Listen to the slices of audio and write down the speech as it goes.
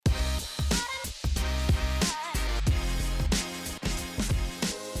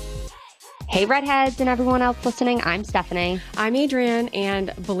Hey, redheads and everyone else listening, I'm Stephanie. I'm Adrienne,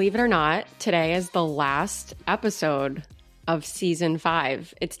 and believe it or not, today is the last episode of season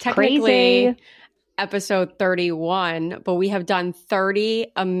 5. It's technically episode 31, but we have done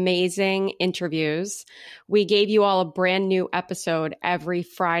 30 amazing interviews. We gave you all a brand new episode every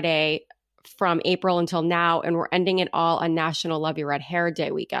Friday from April until now, and we're ending it all on National Love Your Red Hair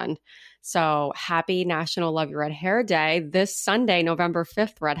Day weekend. So happy National Love Your Red Hair Day this Sunday, November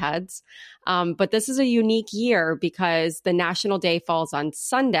 5th, redheads. But this is a unique year because the National Day falls on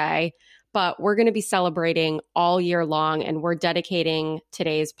Sunday, but we're going to be celebrating all year long, and we're dedicating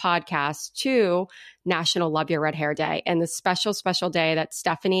today's podcast to National Love Your Red Hair Day and the special, special day that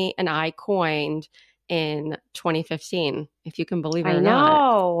Stephanie and I coined in 2015, if you can believe it or not. I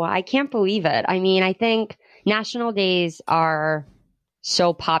know. I can't believe it. I mean, I think national days are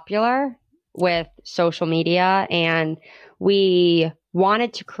so popular with social media, and we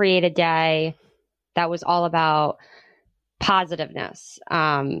wanted to create a day that was all about positiveness,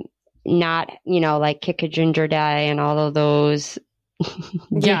 not, like Kick a Ginger Day and all of those.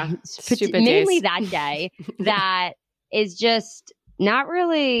 Yeah, stupid mainly days. that day that is just not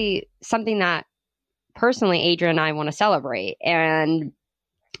really something that personally Adrienne and I want to celebrate. And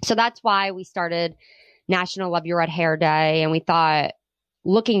so that's why we started National Love Your Red Hair Day. And we thought,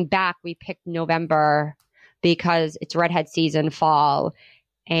 looking back, we picked November because it's redhead season, fall,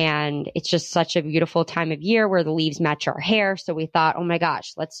 and it's just such a beautiful time of year where the leaves match our hair. So we thought, oh my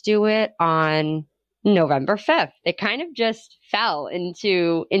gosh, let's do it on November 5th. It kind of just fell in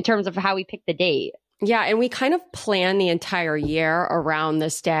terms of how we picked the date. Yeah, and we kind of plan the entire year around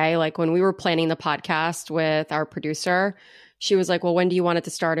this day. Like when we were planning the podcast with our producer, she was like, well, when do you want it to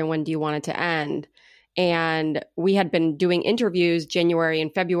start and when do you want it to end? And we had been doing interviews January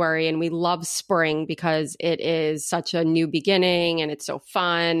and February, and we love spring because it is such a new beginning and it's so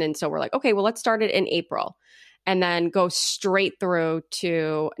fun. And so we're like, okay, well, let's start it in April and then go straight through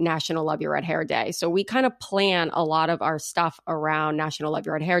to National Love Your Red Hair Day. So we kind of plan a lot of our stuff around National Love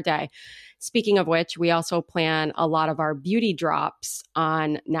Your Red Hair Day. Speaking of which, we also plan a lot of our beauty drops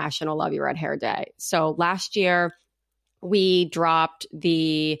on National Love Your Red Hair Day. So last year, we dropped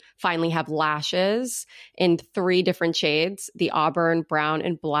the Finally Have Lashes in 3 different shades, the auburn, brown,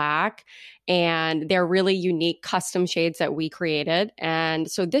 and black. And they're really unique custom shades that we created. And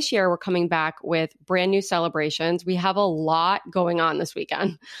so this year we're coming back with brand new celebrations. We have a lot going on this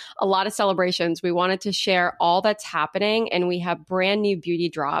weekend, a lot of celebrations. We wanted to share all that's happening, and we have brand new beauty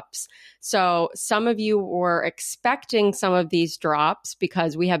drops. So some of you were expecting some of these drops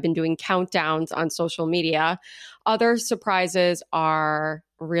because we have been doing countdowns on social media. Other surprises are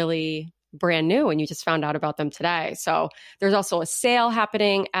really brand new, and you just found out about them today. So there's also a sale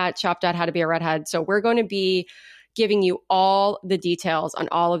happening at shop.howtobearedhead. So we're going to be giving you all the details on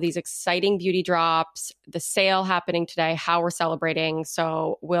all of these exciting beauty drops, the sale happening today, how we're celebrating.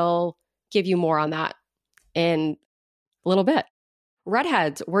 So we'll give you more on that in a little bit.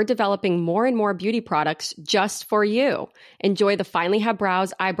 Redheads, we're developing more and more beauty products just for you. Enjoy the Finally Have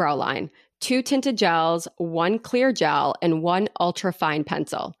Brows eyebrow line, 2 tinted gels, 1 clear gel, and 1 ultra fine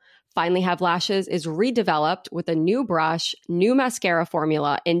pencil. Finally Have Lashes is redeveloped with a new brush, new mascara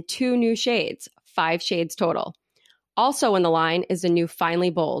formula, and 2 new shades, 5 shades total. Also in the line is a new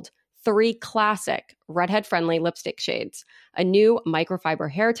Finally Bold, 3 classic redhead-friendly lipstick shades, a new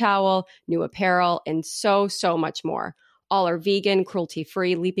microfiber hair towel, new apparel, and so much more. All are vegan,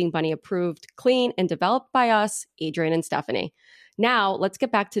 cruelty-free, Leaping Bunny approved, clean, and developed by us, Adrienne and Stephanie. Now, let's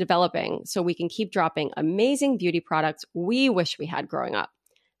get back to developing so we can keep dropping amazing beauty products we wish we had growing up.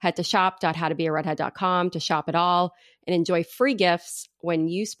 Head to shop.howtobearedhead.com to shop it all and enjoy free gifts when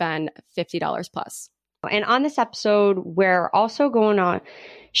you spend $50 plus. And on this episode, we're also going to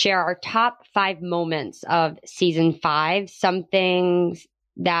share our top 5 moments of season 5, some things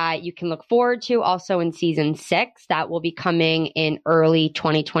that you can look forward to also in season 6 that will be coming in early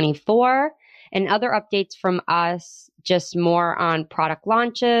 2024, and other updates from us, just more on product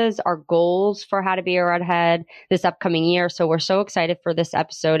launches, our goals for How to Be a Redhead this upcoming year. So we're so excited for this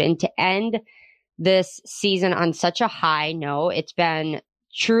episode and to end this season on such a high note. It's been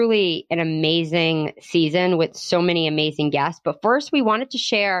truly an amazing season with so many amazing guests. But first, we wanted to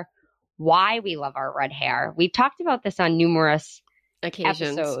share why we love our red hair. We've talked about this on numerous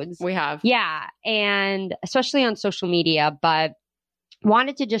occasions. Episodes. We have. Yeah. And especially on social media, but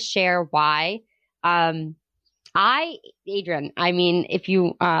wanted to just share why. Adrienne, I mean, if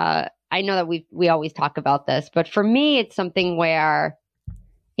you, I know that we always talk about this, but for me, it's something where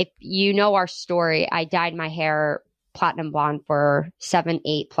if you know our story, I dyed my hair platinum blonde for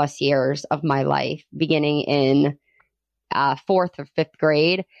 7-8+ years of my life, beginning in 4th or 5th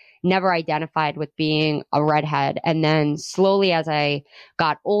grade. never identified with being a redhead. And then slowly as I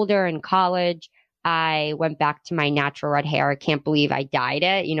got older in college, I went back to my natural red hair. I can't believe I dyed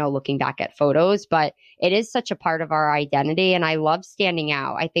it, looking back at photos, but it is such a part of our identity. And I love standing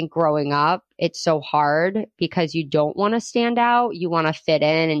out. I think growing up, it's so hard because you don't want to stand out. You want to fit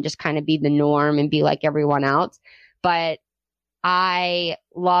in and just kind of be the norm and be like everyone else. But I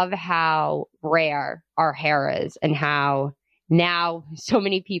love how rare our hair is and how now so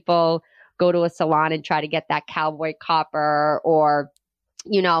many people go to a salon and try to get that cowboy copper or,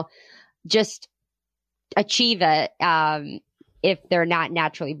 just achieve it if they're not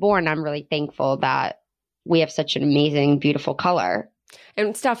naturally born. I'm really thankful that we have such an amazing, beautiful color.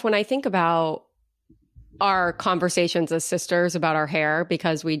 And Steph, when I think about our conversations as sisters about our hair,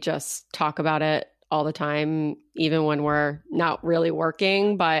 because we just talk about it all the time, even when we're not really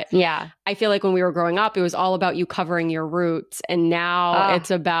working. But yeah, I feel like when we were growing up, it was all about you covering your roots. And now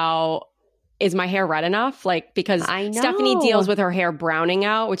it's about, is my hair red enough? Like, because Stephanie deals with her hair browning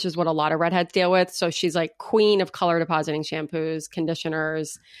out, which is what a lot of redheads deal with. So she's like queen of color depositing shampoos,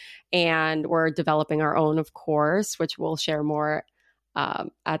 conditioners, and we're developing our own, of course, which we'll share more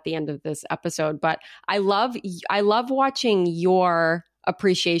at the end of this episode. But I love watching your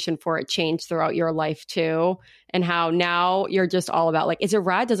appreciation for it change throughout your life too, and how now you're just all about like, is it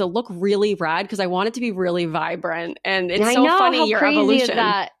red? Does it look really red? Because I want it to be really vibrant, and it's so funny your evolution. Is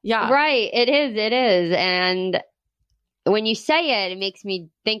that? Yeah, right. It is, and when you say it, it makes me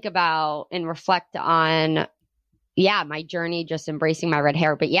think about and reflect on, my journey, just embracing my red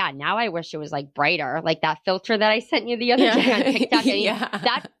hair. But now I wish it was like brighter, like that filter that I sent you the other day on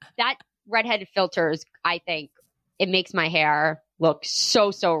TikTok. That redhead filter is, I think, it makes my hair look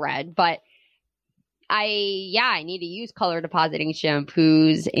so red. But I need to use color depositing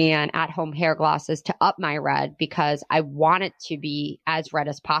shampoos and at-home hair glosses to up my red because I want it to be as red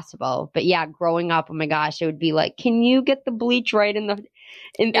as possible. But growing up, oh my gosh, it would be like, can you get the bleach right at the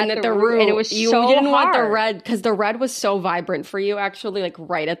root? And it was you didn't want the red because the red was so vibrant for you, actually, like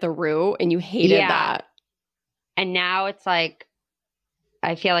right at the root, and you hated that. And now it's like,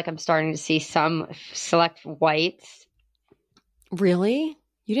 I feel like I'm starting to see some select whites. Really?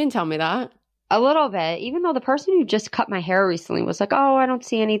 You didn't tell me that. A little bit, even though the person who just cut my hair recently was like, oh, I don't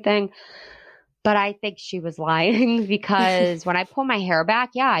see anything. But I think she was lying because when I pull my hair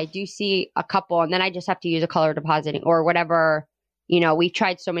back, I do see a couple. And then I just have to use a color depositing or whatever. We've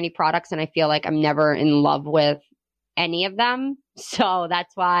tried so many products and I feel like I'm never in love with any of them. So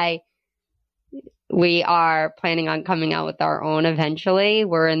that's why we are planning on coming out with our own eventually.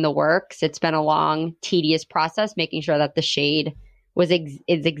 We're in the works. It's been a long, tedious process, making sure that the shade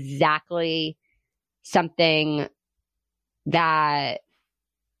is exactly something that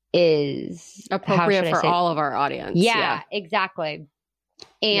is appropriate for all of our audience. Yeah, exactly.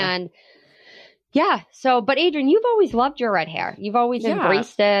 And so, but Adrienne, you've always loved your red hair. You've always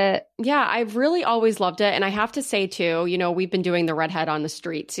embraced it. Yeah, I've really always loved it. And I have to say too, we've been doing the Redhead on the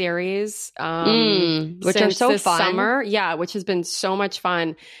Street series, which are so fun. Summer. Yeah, which has been so much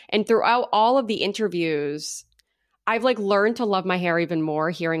fun. And throughout all of the interviews, I've like learned to love my hair even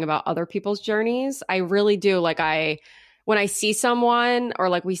more hearing about other people's journeys. I really do. Like when I see someone or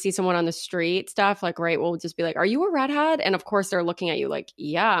like we see someone on the street stuff, like, right, we'll just be like, are you a redhead? And of course they're looking at you like,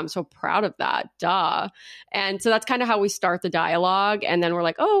 yeah, I'm so proud of that. Duh. And so that's kind of how we start the dialogue. And then we're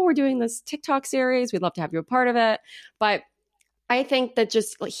like, oh, we're doing this TikTok series. We'd love to have you a part of it. But I think that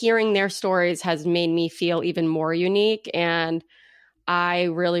just hearing their stories has made me feel even more unique. And I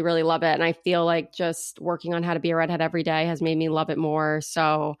really, really love it. And I feel like just working on how to be a redhead every day has made me love it more.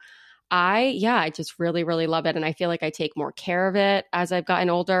 So I just really, really love it. And I feel like I take more care of it as I've gotten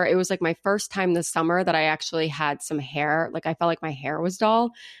older. It was like my first time this summer that I actually had some hair. Like I felt like my hair was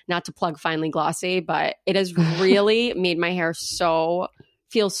dull, not to plug Finely Glossy, but it has really made my hair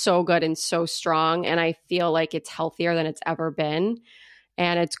feel so good and so strong. And I feel like it's healthier than it's ever been.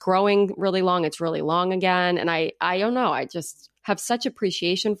 And it's growing really long. It's really long again. And I don't know. I just have such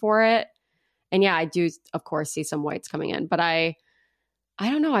appreciation for it. And I do, of course, see some whites coming in, but I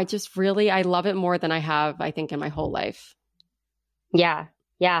don't know. I love it more than I have, I think, in my whole life. Yeah.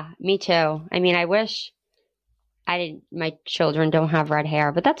 Yeah. Me too. I mean, I wish my children don't have red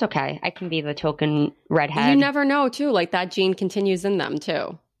hair, but that's okay. I can be the token redhead. You never know too. Like that gene continues in them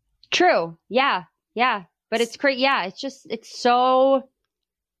too. True. Yeah. Yeah. But it's great. Yeah. It's so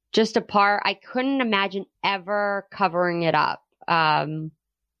just a part. I couldn't imagine ever covering it up. I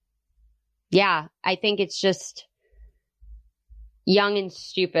think it's just, young and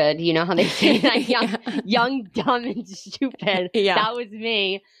stupid. You know how they say that? Young, dumb, and stupid. Yeah. That was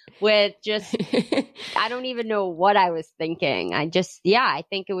me with just, I don't even know what I was thinking. I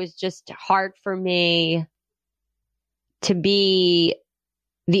think it was just hard for me to be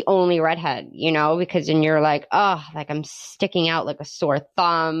the only redhead, you know, because then you're like, oh, like I'm sticking out like a sore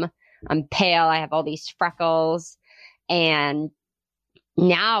thumb. I'm pale. I have all these freckles. And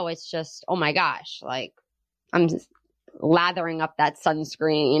now it's just, oh my gosh, like I'm lathering up that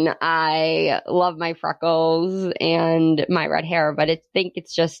sunscreen. I love my freckles and my red hair, but I think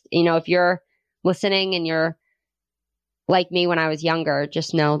it's just, you know, if you're listening and you're like me when I was younger,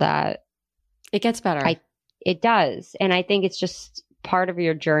 just know that it gets better. It does. And I think it's just part of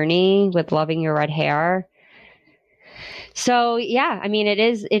your journey with loving your red hair. So yeah, I mean, it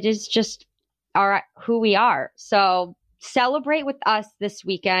is just who we are. So celebrate with us this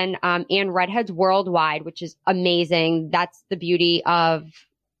weekend, and Redheads Worldwide, which is amazing. That's the beauty of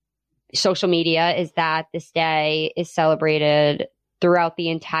social media, is that this day is celebrated throughout the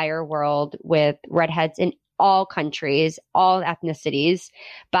entire world with redheads in all countries, all ethnicities,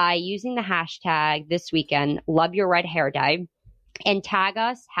 by using the hashtag this weekend, Love Your Red Hair Day, and tag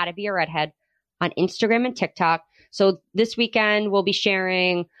us, How to Be a Redhead, on Instagram and TikTok. So this weekend we'll be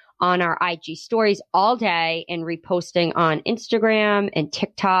sharing on our IG stories all day and reposting on Instagram and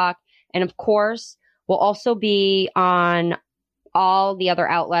TikTok. And of course, we'll also be on all the other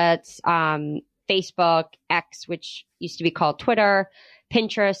outlets, Facebook, X, which used to be called Twitter,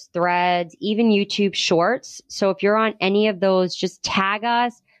 Pinterest, Threads, even YouTube Shorts. So if you're on any of those, just tag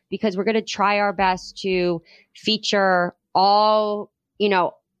us, because we're going to try our best to feature all, you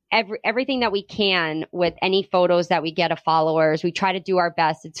know, everything that we can with any photos that we get of followers. We try to do our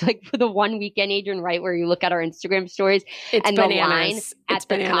best. It's like for the one weekend, Adrian, right, where you look at our Instagram stories and the line at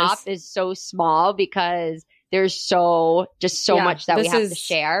the top is so small because there's so much that we have to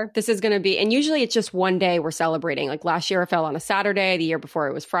share. This is going to be, and usually it's just one day we're celebrating. Like last year it fell on a Saturday, the year before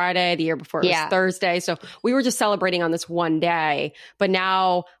it was Friday, the year before it was Thursday. So we were just celebrating on this one day, but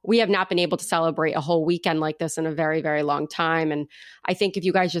now we have not been able to celebrate a whole weekend like this in a very, very long time. And I think if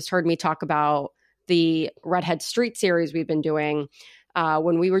you guys just heard me talk about the Redhead Street series we've been doing,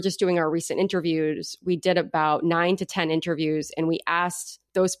 when we were just doing our recent interviews, we did about 9 to 10 interviews, and we asked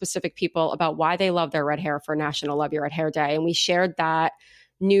those specific people about why they love their red hair for National Love Your Red Hair Day. And we shared that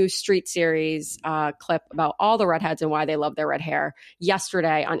new street series clip about all the redheads and why they love their red hair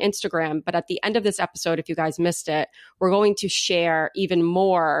yesterday on Instagram. But at the end of this episode, if you guys missed it, we're going to share even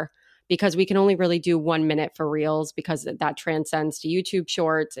more, because we can only really do 1 minute for Reels because that transcends to YouTube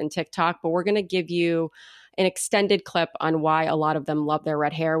Shorts and TikTok. But we're going to give you an extended clip on why a lot of them love their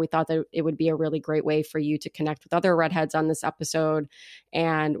red hair. We thought that it would be a really great way for you to connect with other redheads on this episode.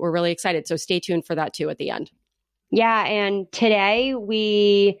 And we're really excited. So stay tuned for that too at the end. Yeah. And today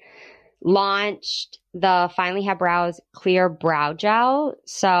we launched the Finally Have Brows Clear Brow Gel.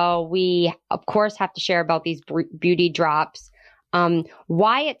 So we, of course, have to share about these beauty drops.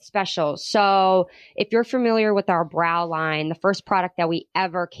 Why it's special. So if you're familiar with our brow line, the first product that we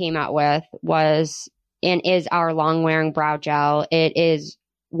ever came out with was and is our long wearing brow gel. It is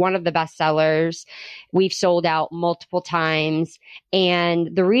one of the best sellers. We've sold out multiple times. And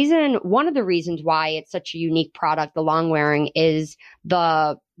one of the reasons why it's such a unique product, the long wearing, is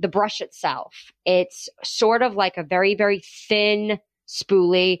the brush itself. It's sort of like a very, very thin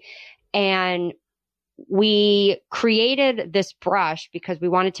spoolie. And we created this brush because we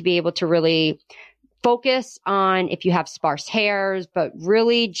wanted to be able to really focus on if you have sparse hairs, but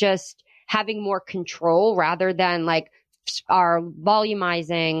really just having more control rather than like our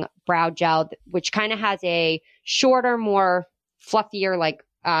volumizing brow gel, which kind of has a shorter, more fluffier, like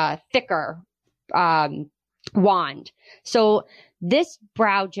thicker wand. So this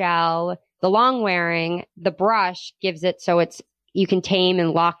brow gel, the long wearing, the brush gives it so you can tame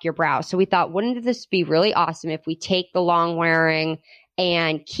and lock your brow. So we thought, wouldn't this be really awesome if we take the long wearing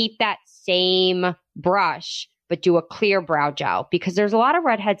and keep that same brush but do a clear brow gel? Because there's a lot of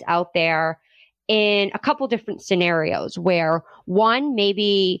redheads out there in a couple different scenarios where, one,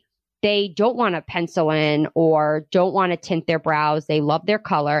 maybe they don't want to pencil in or don't want to tint their brows. They love their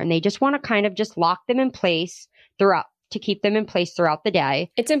color and they just want to kind of just lock them in place throughout the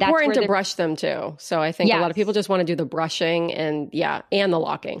day. It's important to brush them too. So I think a lot of people just want to do the brushing and the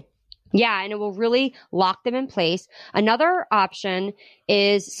locking. Yeah, and it will really lock them in place. Another option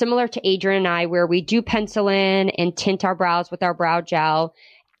is similar to Adrian and I, where we do pencil in and tint our brows with our brow gel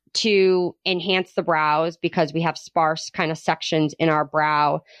to enhance the brows because we have sparse kind of sections in our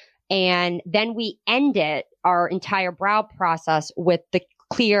brow. And then we end our entire brow process with the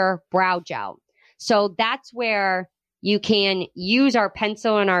clear brow gel. So that's where you can use our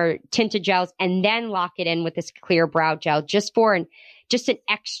pencil and our tinted gels and then lock it in with this clear brow gel just for an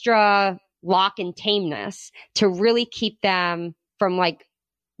extra lock and tameness to really keep them from like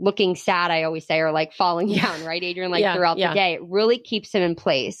looking sad, I always say, or like falling down, right, Adrienne, like throughout the day. It really keeps them in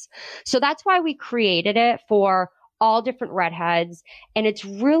place. So that's why we created it for all different redheads. And it's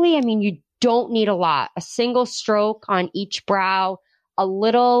really, I mean, you don't need a lot. A single stroke on each brow, a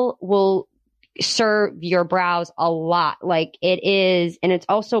little will serve your brows a lot. Like it is, and it's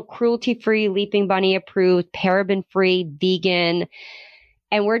also cruelty-free, Leaping Bunny approved, paraben-free, vegan.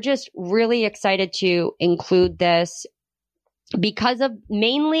 And we're just really excited to include this because of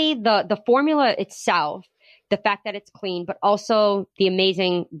mainly the formula itself, the fact that it's clean, but also the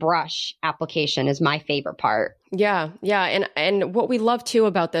amazing brush application is my favorite part. Yeah. And what we love too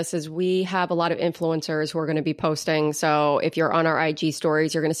about this is we have a lot of influencers who are going to be posting. So if you're on our IG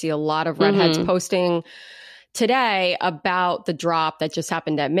stories, you're going to see a lot of redheads posting today about the drop that just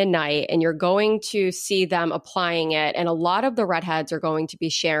happened at midnight, and you're going to see them applying it. And a lot of the redheads are going to be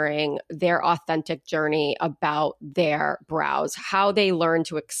sharing their authentic journey about their brows, how they learned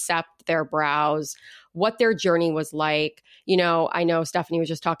to accept their brows, what their journey was like. You know, I know Stephanie was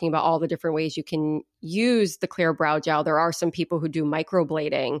just talking about all the different ways you can use the clear brow gel. There are some people who do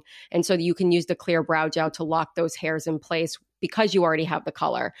microblading. And so you can use the clear brow gel to lock those hairs in place because you already have the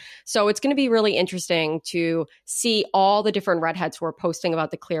color. So it's going to be really interesting to see all the different redheads who are posting about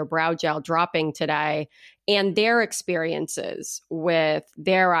the clear brow gel dropping today and their experiences with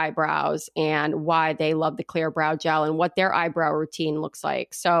their eyebrows and why they love the clear brow gel and what their eyebrow routine looks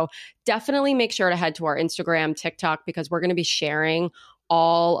like. So definitely make sure to head to our Instagram, TikTok, because we're going to be sharing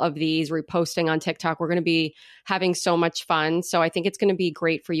all of these, reposting on TikTok. We're going to be having so much fun. So I think it's going to be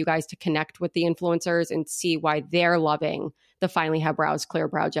great for you guys to connect with the influencers and see why they're loving the Finally Have Brows clear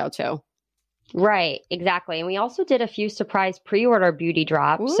brow gel too. Right, exactly. And we also did a few surprise pre-order beauty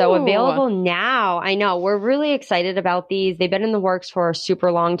drops. Ooh. So available now. I know, we're really excited about these. They've been in the works for a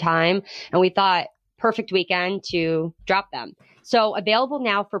super long time, and we thought perfect weekend to drop them. So available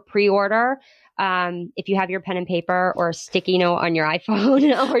now for pre-order. If you have your pen and paper or a sticky note on your iPhone,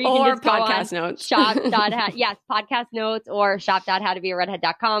 or you can just podcast notes. Yes, podcast notes or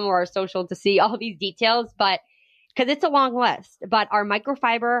shop.howtobearedhead.com or our social to see all these details. But because it's a long list, but our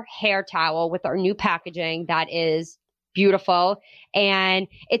microfiber hair towel with our new packaging that is beautiful. And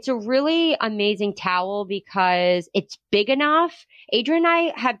it's a really amazing towel because it's big enough. Adrienne and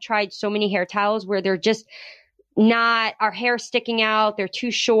I have tried so many hair towels where they're just not, our hair sticking out, they're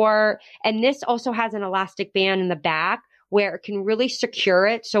too short. And this also has an elastic band in the back where it can really secure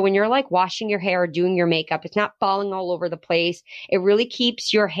it. So when you're like washing your hair or doing your makeup, it's not falling all over the place. It really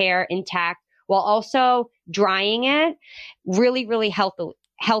keeps your hair intact while also drying it really, really healthily.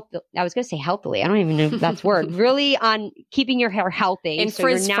 I was going to say healthily. I don't even know if that's word. Really on keeping your hair healthy. And so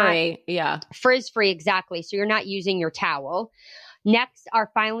frizz-free. Yeah. Frizz-free, exactly. So you're not using your towel. Next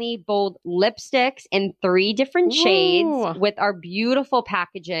are Finally Bold lipsticks in 3 different shades with our beautiful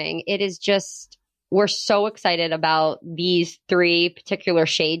packaging. It is just, we're so excited about these 3 particular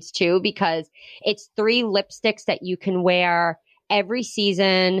shades too, because it's 3 lipsticks that you can wear every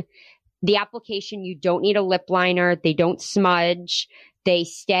season. The application, you don't need a lip liner. They don't smudge. They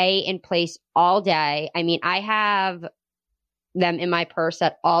stay in place all day. I mean, I have them in my purse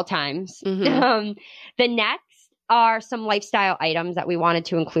at all times. The next are some lifestyle items that we wanted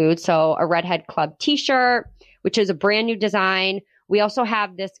to include. So a Redhead Club t-shirt, which is a brand new design. We also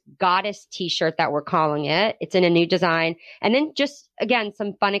have this goddess t-shirt that we're calling it. It's in a new design. And then just, again,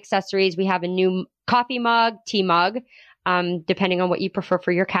 some fun accessories. We have a new coffee mug, tea mug, depending on what you prefer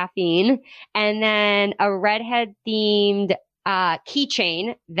for your caffeine. And then a redhead themed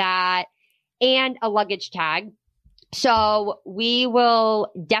keychain and a luggage tag. So we will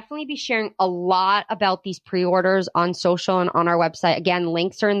definitely be sharing a lot about these pre-orders on social and on our website. Again,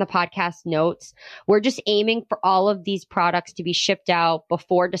 links are in the podcast notes. We're just aiming for all of these products to be shipped out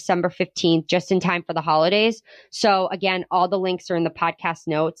before December 15th, just in time for the holidays. So again, all the links are in the podcast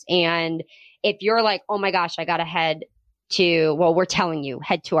notes. And if you're like, oh my gosh, I got to head we're telling you,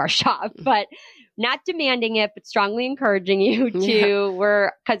 head to our shop, but not demanding it, but strongly encouraging you to,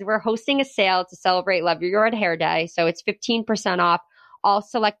 because we're hosting a sale to celebrate Love Your Red Hair Day. So it's 15% off all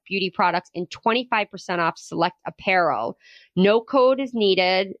select beauty products and 25% off select apparel. No code is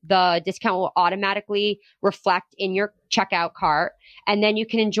needed. The discount will automatically reflect in your checkout cart. And then you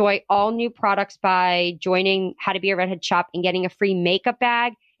can enjoy all new products by joining How to Be a Redhead shop and getting a free makeup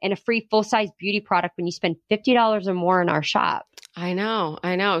bag and a free full-size beauty product when you spend $50 or more in our shop. I know.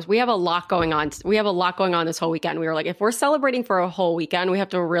 We have a lot going on. We have a lot going on this whole weekend. We were like, if we're celebrating for a whole weekend, we have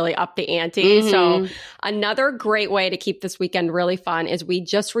to really up the ante. So another great way to keep this weekend really fun is we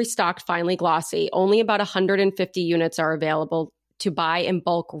just restocked Finally Glossy. Only about 150 units are available to buy in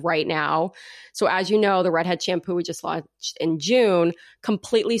bulk right now. So as you know, the Redhead shampoo we just launched in June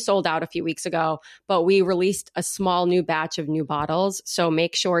completely sold out a few weeks ago, but we released a small new batch of new bottles. So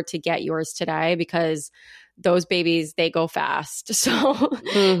make sure to get yours today because those babies, they go fast. So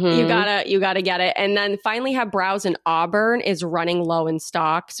you gotta get it. And then finally have Brows in Auburn is running low in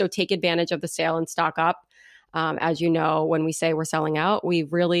stock. So take advantage of the sale and stock up. As you know, when we say we're selling out, we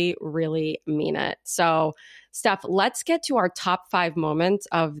really, really mean it. So Steph, let's get to our top 5 moments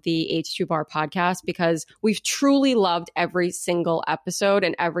of the H2 Bar podcast because we've truly loved every single episode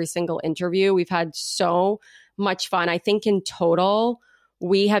and every single interview. We've had so much fun. I think in total,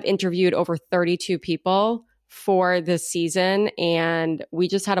 we have interviewed over 32 people for this season, and we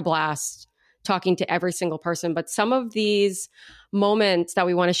just had a blast talking to every single person. But some of these moments that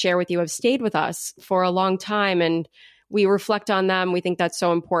we want to share with you have stayed with us for a long time, and we reflect on them. We think that's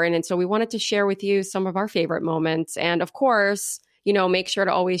so important. And so we wanted to share with you some of our favorite moments. And of course, make sure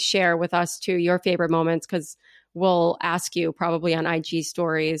to always share with us too your favorite moments because we'll ask you probably on IG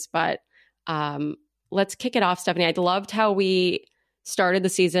stories. But let's kick it off, Stephanie. I loved how we started the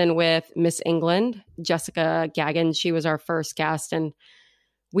season with Miss England, Jessica Gagan. She was our first guest, and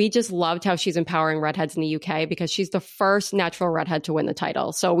we just loved how she's empowering redheads in the UK because she's the first natural redhead to win the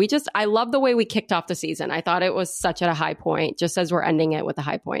title. So I love the way we kicked off the season. I thought it was such a high point, just as we're ending it with a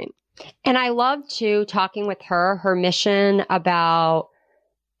high point. And I love too, talking with her mission about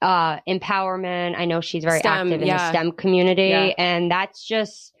empowerment. I know she's very active in the STEM community, and that's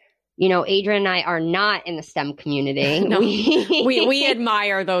just, Adrian and I are not in the STEM community. No, we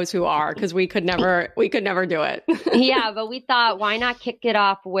admire those who are because we could never do it. Yeah, but we thought, why not kick it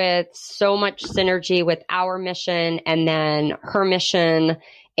off with so much synergy with our mission and then her mission?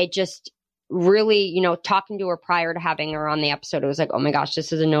 It just really, talking to her prior to having her on the episode, it was like, oh my gosh,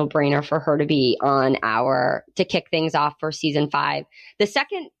 this is a no-brainer for her to be on to kick things off for season 5. The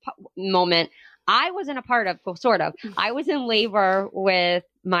second moment I wasn't a part of, sort of. I was in labor with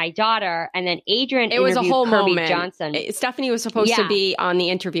my daughter, and then Adrian it was a whole Kirby moment. Johnson. Stephanie was supposed to be on the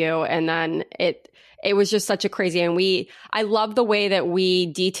interview, and then it was just such a crazy. And I love the way that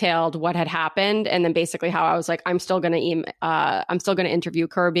we detailed what had happened, and then basically how I was like, I'm still gonna interview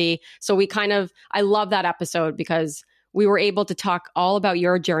Kirby. So I love that episode because we were able to talk all about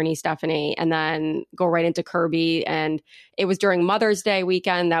your journey, Stephanie, and then go right into Kirby. And it was during Mother's Day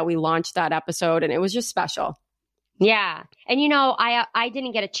weekend that we launched that episode, and it was just special. Yeah. And, I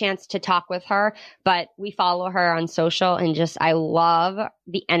didn't get a chance to talk with her, but we follow her on social and I love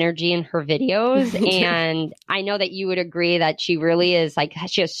the energy in her videos. And I know that you would agree that she really is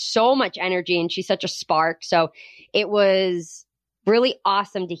she has so much energy and she's such a spark. So it was really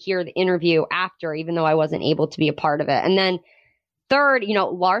awesome to hear the interview after, even though I wasn't able to be a part of it. And then third,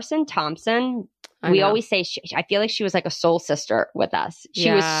 Larson Thompson, we always say, I feel like she was like a soul sister with us. She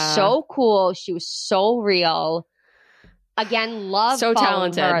was so cool. She was so real. Again, love so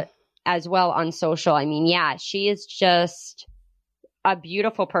talented her as well on social. I mean, she is just a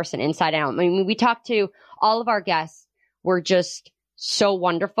beautiful person inside out. I mean, we talked to all of our guests were just so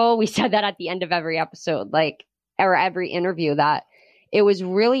wonderful. We said that at the end of every episode, or every interview, that it was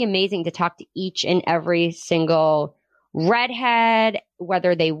really amazing to talk to each and every single redhead,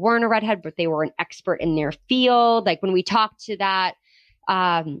 whether they weren't a redhead, but they were an expert in their field. Like when we talked to that,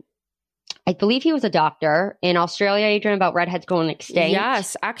 I believe he was a doctor in Australia, Adrian, about redheads going extinct.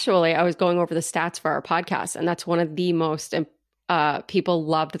 Yes, actually, I was going over the stats for our podcast, and that's one of the most people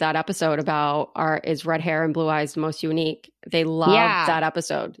loved that episode about is red hair and blue eyes the most unique. They loved that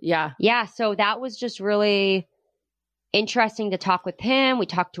episode. Yeah. Yeah. So that was just really interesting to talk with him. We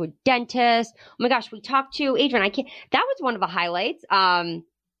talked to a dentist. Oh my gosh, we talked to Adrian. That was one of the highlights.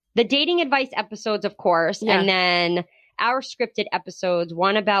 The dating advice episodes, of course, and then our scripted episodes,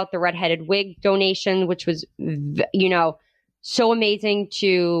 one about the redheaded wig donation, which was, so amazing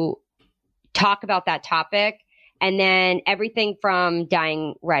to talk about that topic. And then everything from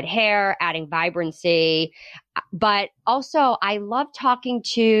dyeing red hair, adding vibrancy. But also, I love talking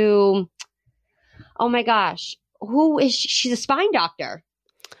to, oh my gosh, who is she's a spine doctor.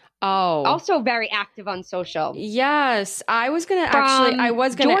 Oh. Also very active on social. Yes.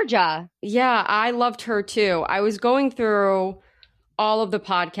 Georgia. Yeah, I loved her too. I was going through all of the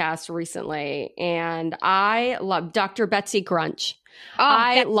podcasts recently, and I love Dr. Betsy Grunch.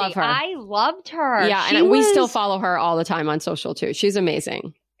 Oh, love her. I loved her. Yeah, we still follow her all the time on social too. She's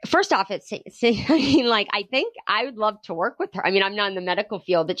amazing. First off, I mean, like, I think I would love to work with her. I mean, I'm not in the medical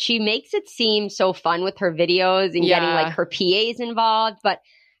field, but she makes it seem so fun with her videos and getting like her PAs involved. But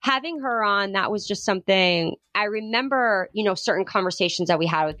having her on, that was just something I remember, certain conversations that we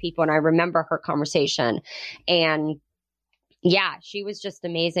had with people. And I remember her conversation. And yeah, she was just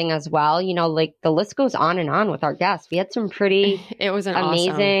amazing as well. Like the list goes on and on with our guests. We had some pretty it was an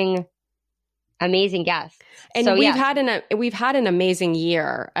amazing guests. And so, we've had an amazing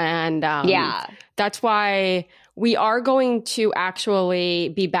year. And that's why we are going to actually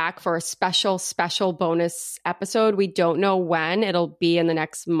be back for a special bonus episode. We don't know when. It'll be in the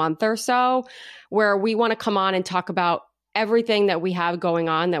next month or so, where we want to come on and talk about everything that we have going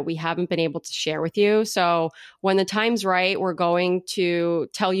on that we haven't been able to share with you. So when the time's right, we're going to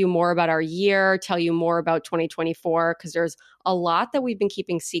tell you more about our year, tell you more about 2024, because there's a lot that we've been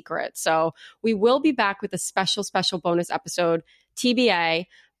keeping secret. So we will be back with a special bonus episode, TBA,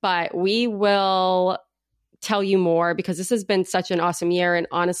 but we will tell you more because this has been such an awesome year. And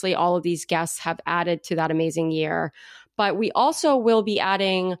honestly, all of these guests have added to that amazing year. But we also will be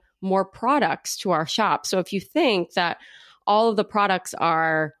adding more products to our shop. So if you think that all of the products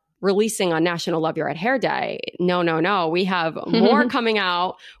are releasing on National Love Your Red Hair Day, no. We have more coming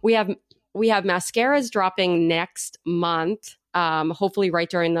out. We have mascaras dropping next month, hopefully right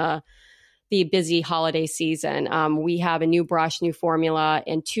during the busy holiday season. We have a new brush, new formula,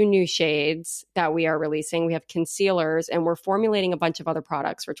 and 2 new shades that we are releasing. We have concealers, and we're formulating a bunch of other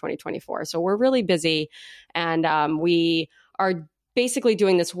products for 2024. So we're really busy, and we are basically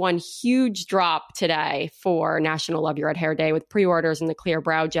doing this one huge drop today for National Love Your Red Hair Day with pre-orders and the clear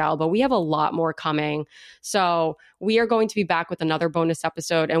brow gel, but we have a lot more coming. So we are going to be back with another bonus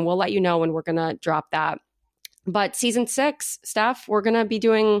episode, and we'll let you know when we're going to drop that. But season 6, Steph, we're going to be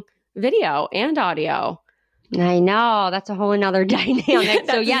doing video and audio. I know. That's a whole another dynamic.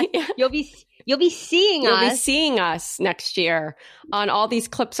 So yeah, you'll be seeing us. You'll be seeing us next year on all these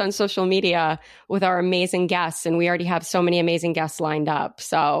clips on social media with our amazing guests. And we already have so many amazing guests lined up.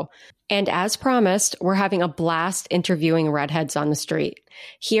 So, and as promised, we're having a blast interviewing redheads on the street.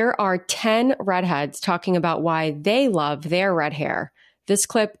 Here are 10 redheads talking about why they love their red hair. This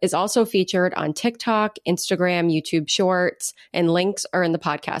clip is also featured on TikTok, Instagram, YouTube Shorts, and links are in the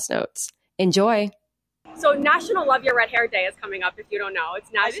podcast notes. Enjoy. So National Love Your Red Hair Day is coming up, if you don't know.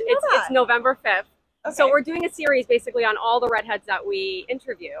 It's November 5th. Okay. So we're doing a series basically on all the redheads that we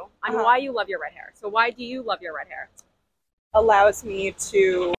interview on why you love your red hair. So why do you love your red hair? Allows me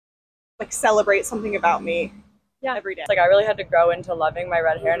to celebrate something about me every day. I really had to grow into loving my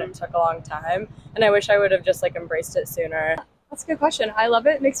red hair and it took a long time. And I wish I would have just embraced it sooner. That's a good question. I love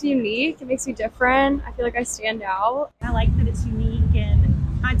it. It makes me unique. It makes me different. I feel like I stand out. I like that it's unique,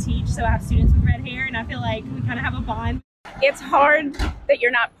 and I teach, so I have students with red hair, and I feel like we kind of have a bond. It's hard that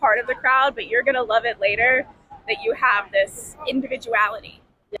you're not part of the crowd, but you're going to love it later, that you have this individuality.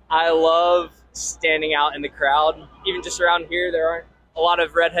 I love standing out in the crowd. Even just around here, there aren't a lot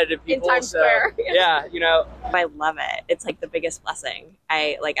of redheaded people. In Times Square. Yeah, I love it. It's the biggest blessing.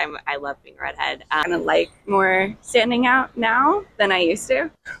 I love being a redhead. I'm gonna like more standing out now than I used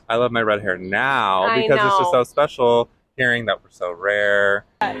to. I love my red hair now because it's just so special hearing that we're so rare.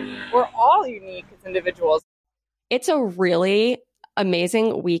 We're all unique as individuals. It's a really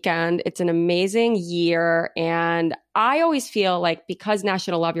amazing weekend. It's an amazing year. And I always feel like because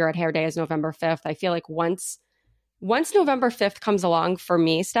National Love Your Red Hair Day is November 5th, I feel like once November 5th comes along for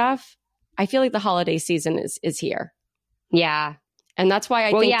me, Steph, I feel like the holiday season is here. Yeah. And that's why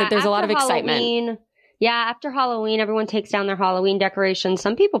I think that there's a lot of excitement. After Halloween, everyone takes down their Halloween decorations.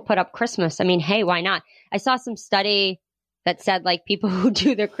 Some people put up Christmas. I mean, hey, why not? I saw some study that said people who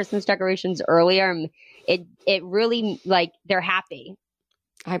do their Christmas decorations earlier, it really they're happy.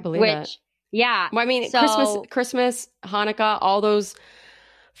 I believe it. Yeah. Well, I mean, Christmas, Hanukkah, all those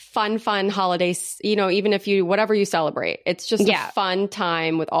fun holidays, even if whatever you celebrate, it's just a fun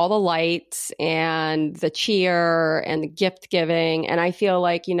time with all the lights and the cheer and the gift giving. And I feel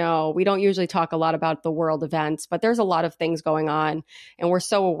like, we don't usually talk a lot about the world events, but there's a lot of things going on. And we're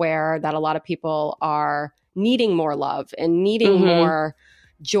so aware that a lot of people are needing more love and needing more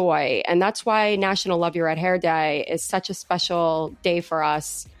joy. And that's why National Love Your Red Hair Day is such a special day for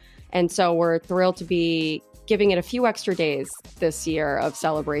us. And so we're thrilled to be giving it a few extra days this year of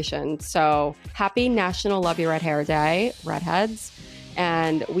celebration. So happy National Love Your Red Hair Day, redheads.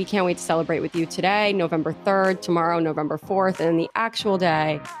 And we can't wait to celebrate with you today, November 3rd, tomorrow, November 4th, and the actual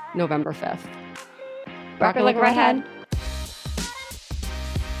day, November 5th. Rock it like a redhead.